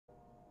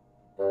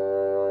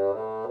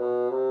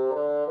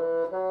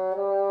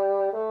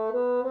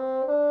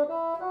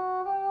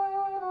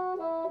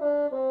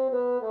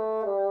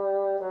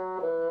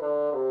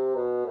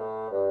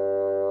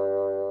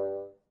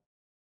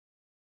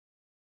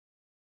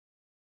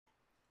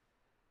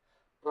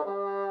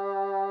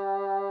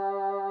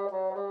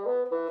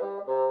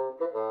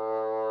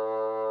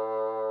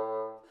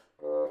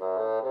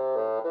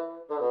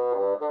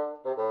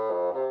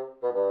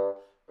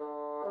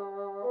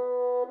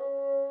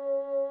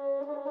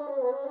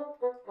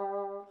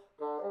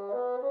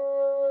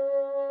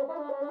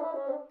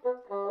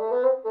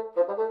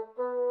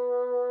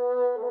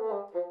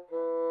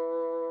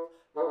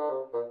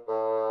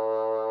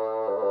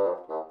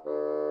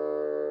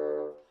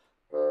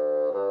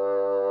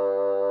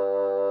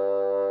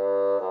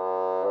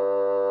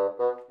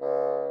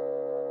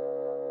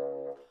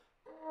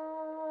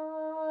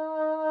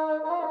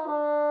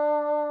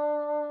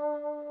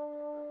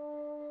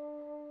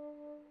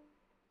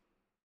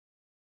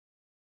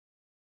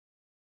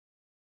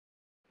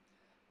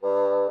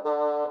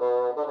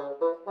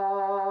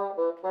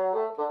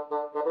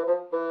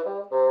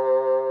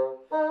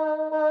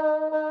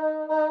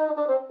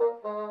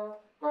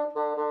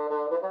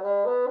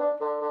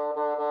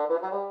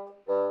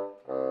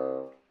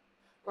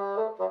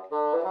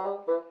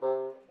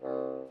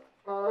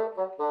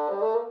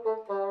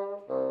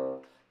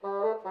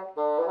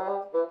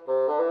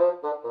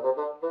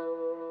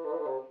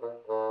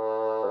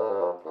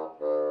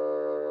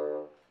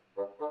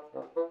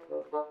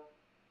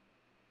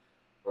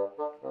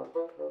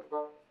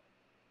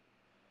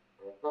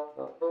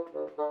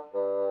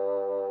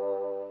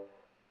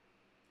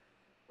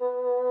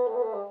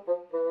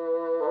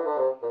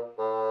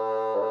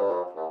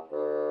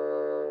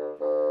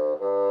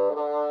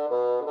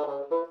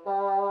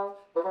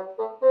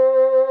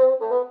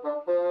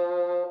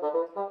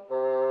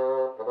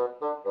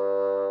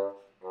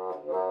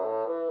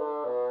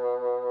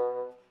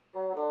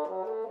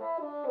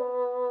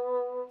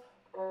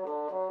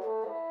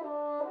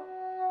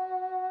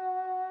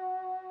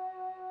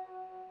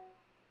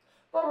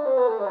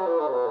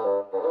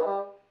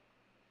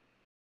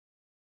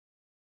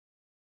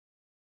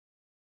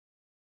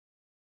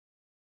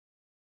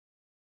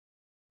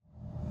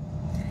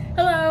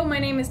Hello, my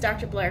name is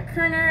Dr. Blaire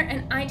Koerner,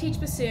 and I teach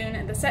bassoon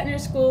at the Koerner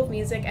School of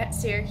Music at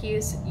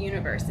Syracuse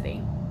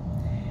University.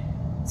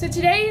 So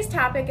today's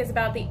topic is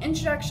about the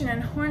Introduction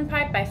in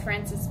Hornpipe by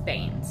Francis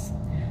Baines.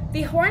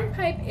 The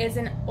hornpipe is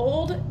an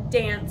old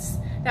dance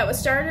that was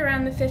started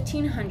around the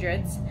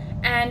 1500s,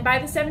 and by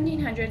the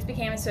 1700s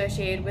became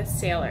associated with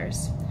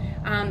sailors.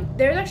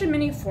 There's actually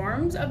many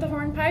forms of the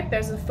hornpipe.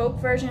 There's a folk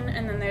version,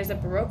 and then there's a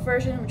Baroque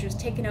version, which was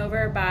taken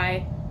over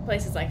by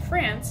places like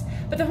France.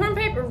 But the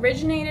hornpipe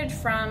originated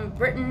from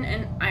Britain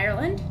and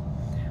Ireland,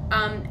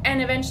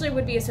 and eventually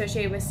would be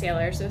associated with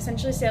sailors. So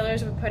essentially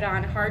sailors would put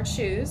on hard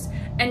shoes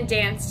and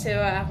dance to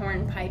a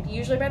hornpipe,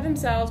 usually by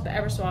themselves, but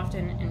ever so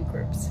often in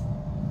groups.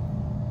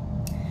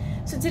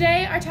 So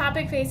today our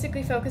topic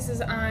basically focuses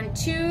on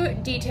two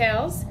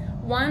details.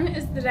 One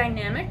is the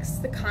dynamics,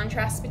 the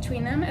contrast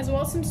between them, as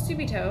well as some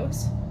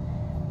subitos.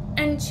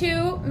 And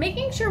two,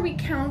 making sure we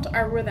count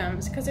our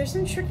rhythms, because there's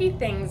some tricky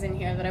things in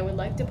here that I would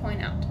like to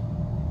point out.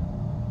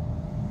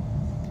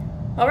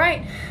 All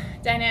right,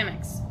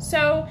 dynamics.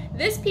 So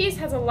this piece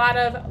has a lot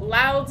of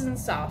louds and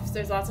softs.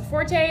 There's lots of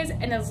fortes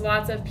and there's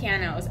lots of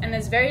pianos, and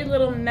there's very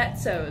little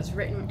mezzos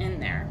written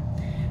in there.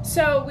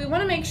 So we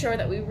want to make sure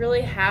that we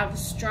really have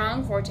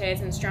strong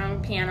fortes and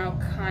strong piano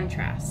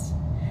contrast.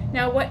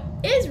 Now what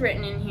is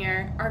written in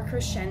here are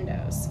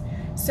crescendos.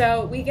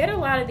 So we get a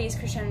lot of these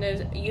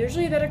crescendos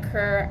usually that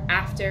occur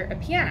after a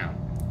piano.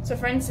 So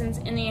for instance,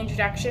 in the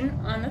introduction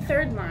on the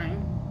third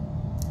line,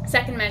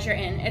 second measure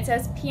in, it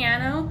says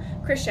piano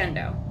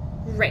crescendo.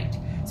 Great.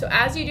 So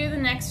as you do the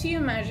next few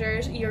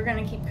measures, you're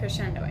going to keep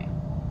crescendoing.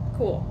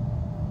 Cool.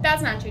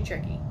 That's not too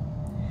tricky.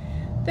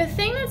 The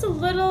thing that's a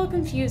little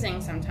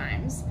confusing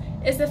sometimes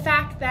is the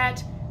fact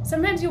that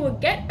sometimes you will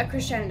get a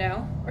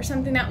crescendo or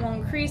something that will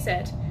increase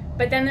it,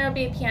 but then there'll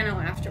be a piano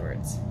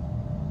afterwards.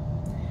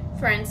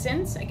 For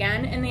instance,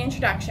 again, in the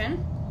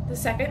introduction, the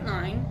second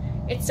line,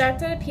 it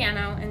starts at a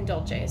piano and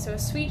dolce, so a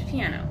sweet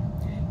piano.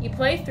 You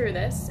play through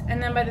this,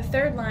 and then by the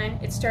third line,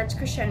 it starts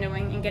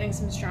crescendoing and getting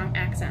some strong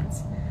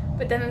accents.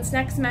 But then this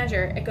next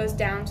measure, it goes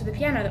down to the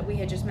piano that we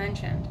had just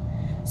mentioned.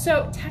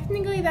 So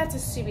technically that's a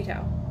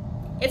subito.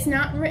 It's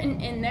not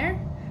written in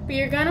there, but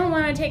you're gonna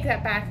wanna take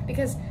that back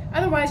because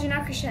otherwise you're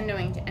not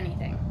crescendoing to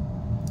anything.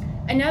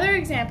 Another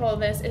example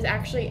of this is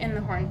actually in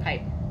the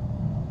hornpipe.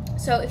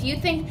 So if you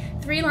think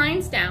 3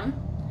 lines down,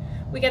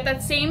 we get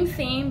that same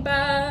theme,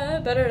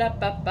 ba, ba, da, da,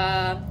 ba,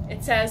 ba.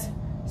 It says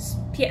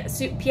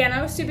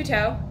piano,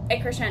 subito, e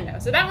crescendo.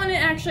 So that one it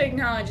actually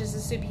acknowledges the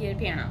subito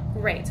piano.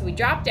 Great, so we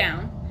drop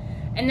down,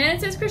 and then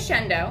it says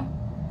crescendo,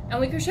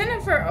 and we crescendo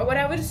for what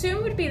I would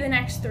assume would be the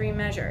next 3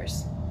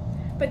 measures.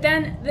 But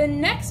then the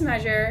next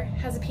measure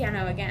has a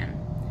piano again.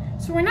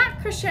 So we're not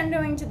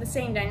crescendoing to the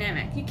same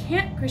dynamic. You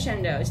can't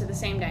crescendo to the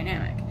same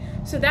dynamic.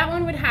 So that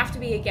one would have to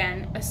be,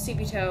 again, a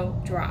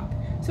subito drop.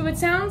 So it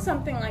sounds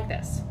something like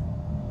this.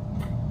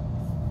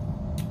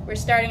 We're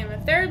starting on the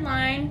third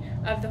line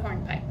of the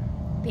hornpipe,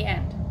 the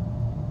end.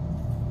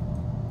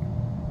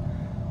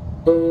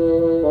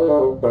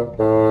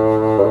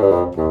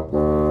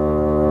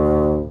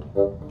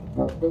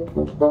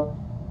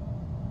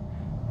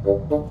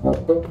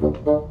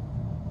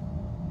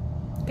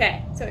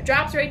 Okay, so it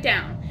drops right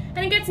down,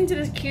 and it gets into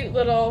this cute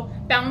little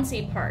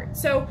bouncy part.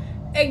 So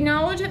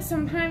acknowledge that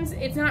sometimes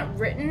it's not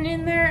written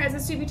in there as a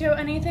subito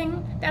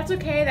anything. That's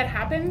okay, that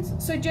happens.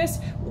 So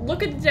just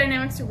look at the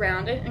dynamics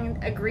around it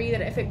and agree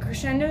that if it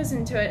crescendos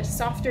into a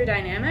softer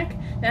dynamic,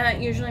 then that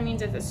usually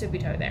means it's a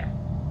subito there.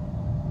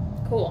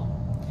 Cool.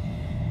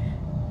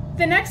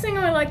 The next thing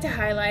I would like to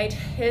highlight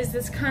is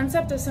this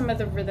concept of some of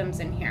the rhythms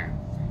in here.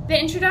 The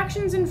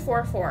introduction's in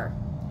 4/4,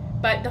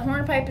 but the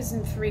hornpipe is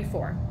in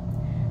 3/4.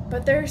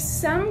 But there's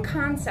some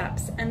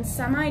concepts and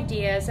some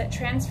ideas that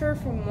transfer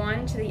from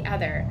one to the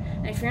other,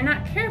 and if you're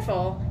not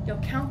careful, you'll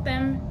count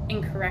them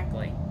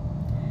incorrectly.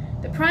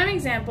 The prime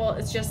example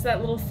is just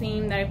that little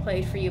theme that I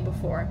played for you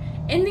before.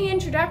 In the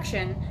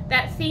introduction,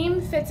 that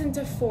theme fits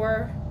into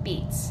 4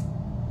 beats.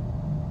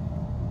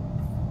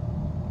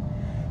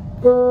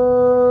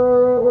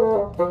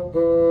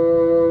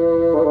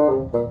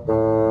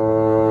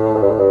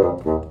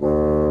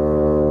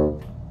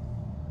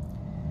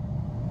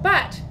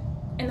 But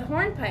in the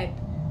hornpipe,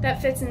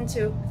 that fits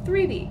into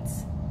 3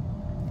 beats.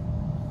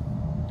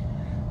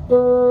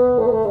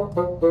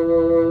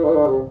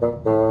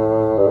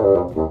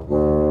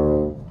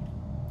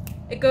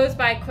 It goes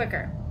by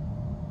quicker.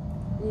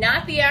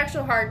 Not the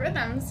actual hard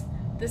rhythms,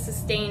 the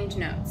sustained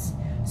notes.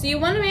 So you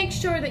want to make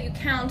sure that you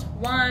count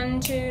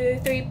 1, 2,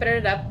 3,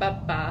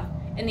 ba-da-da-ba-ba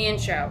in the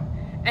intro.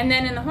 And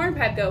then in the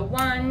hornpipe go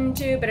 1,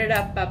 2,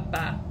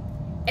 ba-da-da-ba-ba.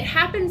 It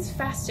happens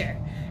faster.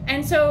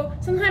 And so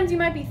sometimes you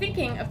might be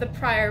thinking of the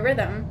prior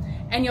rhythm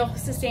and you'll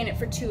sustain it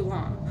for too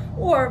long.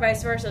 Or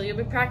vice versa, you'll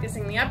be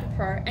practicing the upper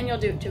part and you'll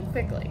do it too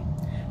quickly.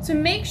 So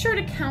make sure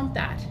to count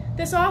that.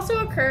 This also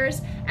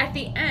occurs at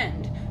the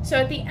end. So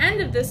at the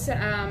end of this,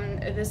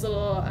 this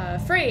little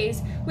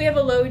phrase, we have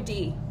a low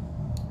D.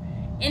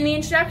 In the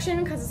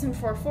introduction, because it's in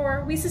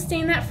 4/4, we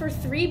sustain that for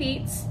 3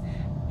 beats,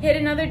 hit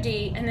another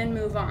D, and then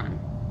move on.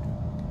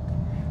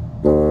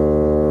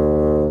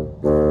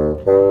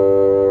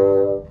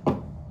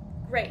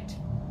 Great.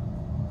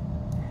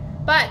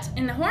 But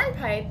in the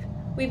hornpipe,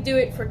 we do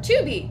it for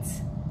 2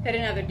 beats, hit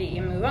another D,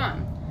 and move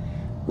on.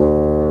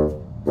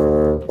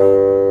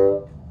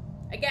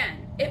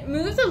 Again, it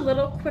moves a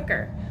little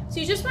quicker. So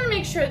you just want to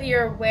make sure that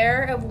you're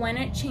aware of when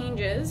it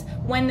changes,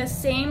 when the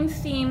same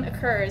theme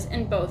occurs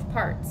in both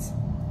parts.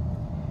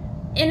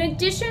 In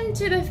addition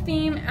to the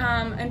theme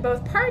in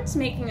both parts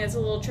making it a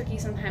little tricky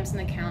sometimes in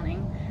the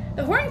counting,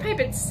 the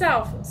hornpipe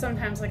itself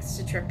sometimes likes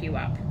to trip you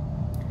up.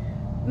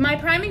 My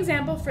prime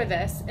example for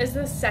this is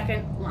the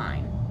second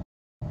line.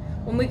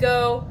 When we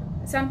go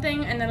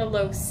something and then a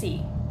low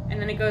C,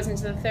 and then it goes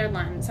into the third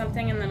line,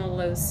 something and then a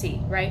low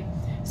C, right?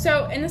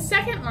 So in the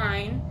second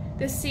line,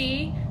 the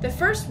C, the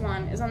first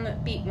one is on the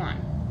beat 1.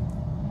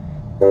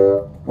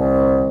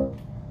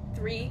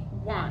 3,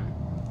 1.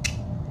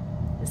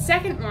 The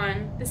second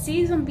one, the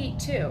C is on beat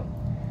 2.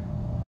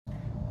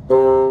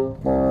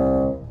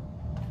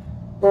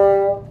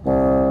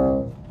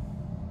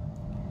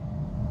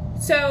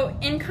 So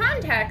in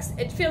context,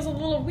 it feels a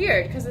little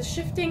weird because the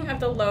shifting of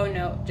the low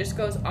note just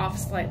goes off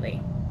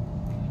slightly.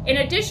 In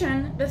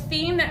addition, the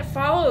theme that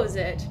follows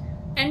it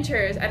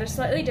enters at a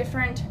slightly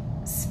different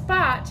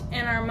spot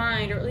in our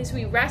mind, or at least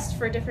we rest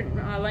for a different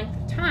length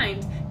of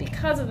times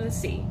because of the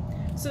C.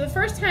 So the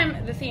first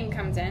time the theme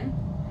comes in,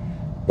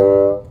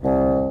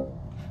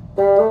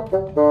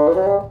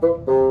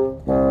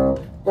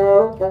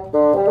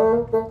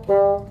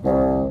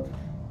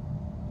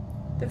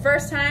 the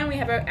first time we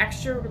have an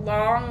extra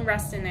long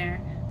rest in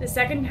there. The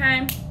second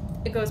time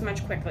it goes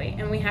much quickly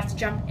and we have to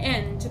jump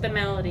into the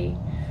melody.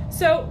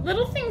 So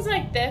little things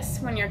like this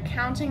when you're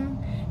counting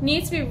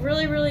needs to be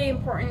really, really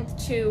important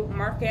to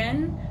mark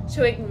in,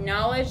 to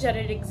acknowledge that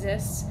it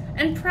exists,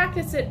 and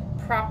practice it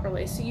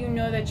properly so you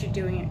know that you're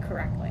doing it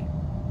correctly.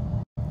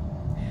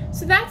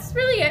 So that's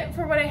really it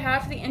for what I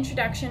have for the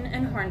introduction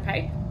and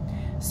hornpipe.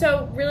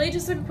 So really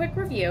just a quick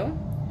review.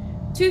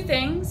 2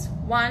 things.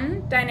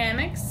 1,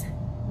 dynamics.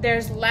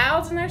 There's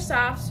louds and there's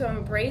softs, so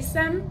embrace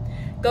them,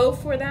 go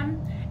for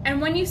them.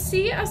 And when you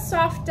see a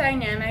soft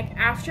dynamic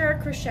after a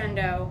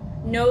crescendo,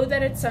 know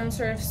that it's some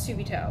sort of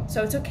subito.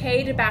 So it's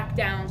okay to back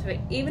down to it,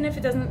 even if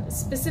it doesn't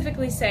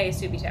specifically say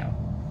subito.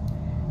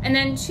 And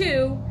then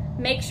 2,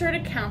 make sure to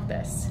count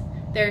this.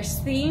 There's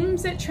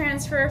themes that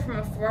transfer from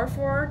a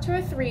 4/4 to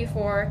a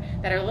 3/4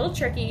 that are a little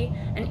tricky,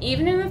 and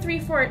even in the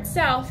 3/4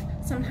 itself,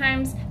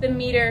 sometimes the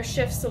meter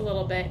shifts a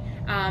little bit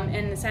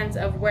in the sense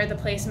of where the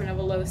placement of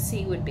a low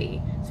C would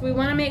be. So we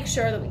want to make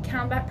sure that we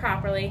count that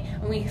properly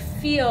and we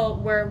feel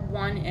where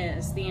 1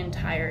 is the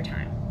entire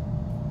time.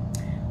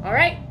 All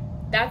right,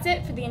 that's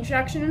it for the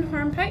introduction and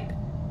hornpipe.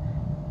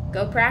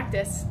 Go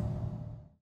practice.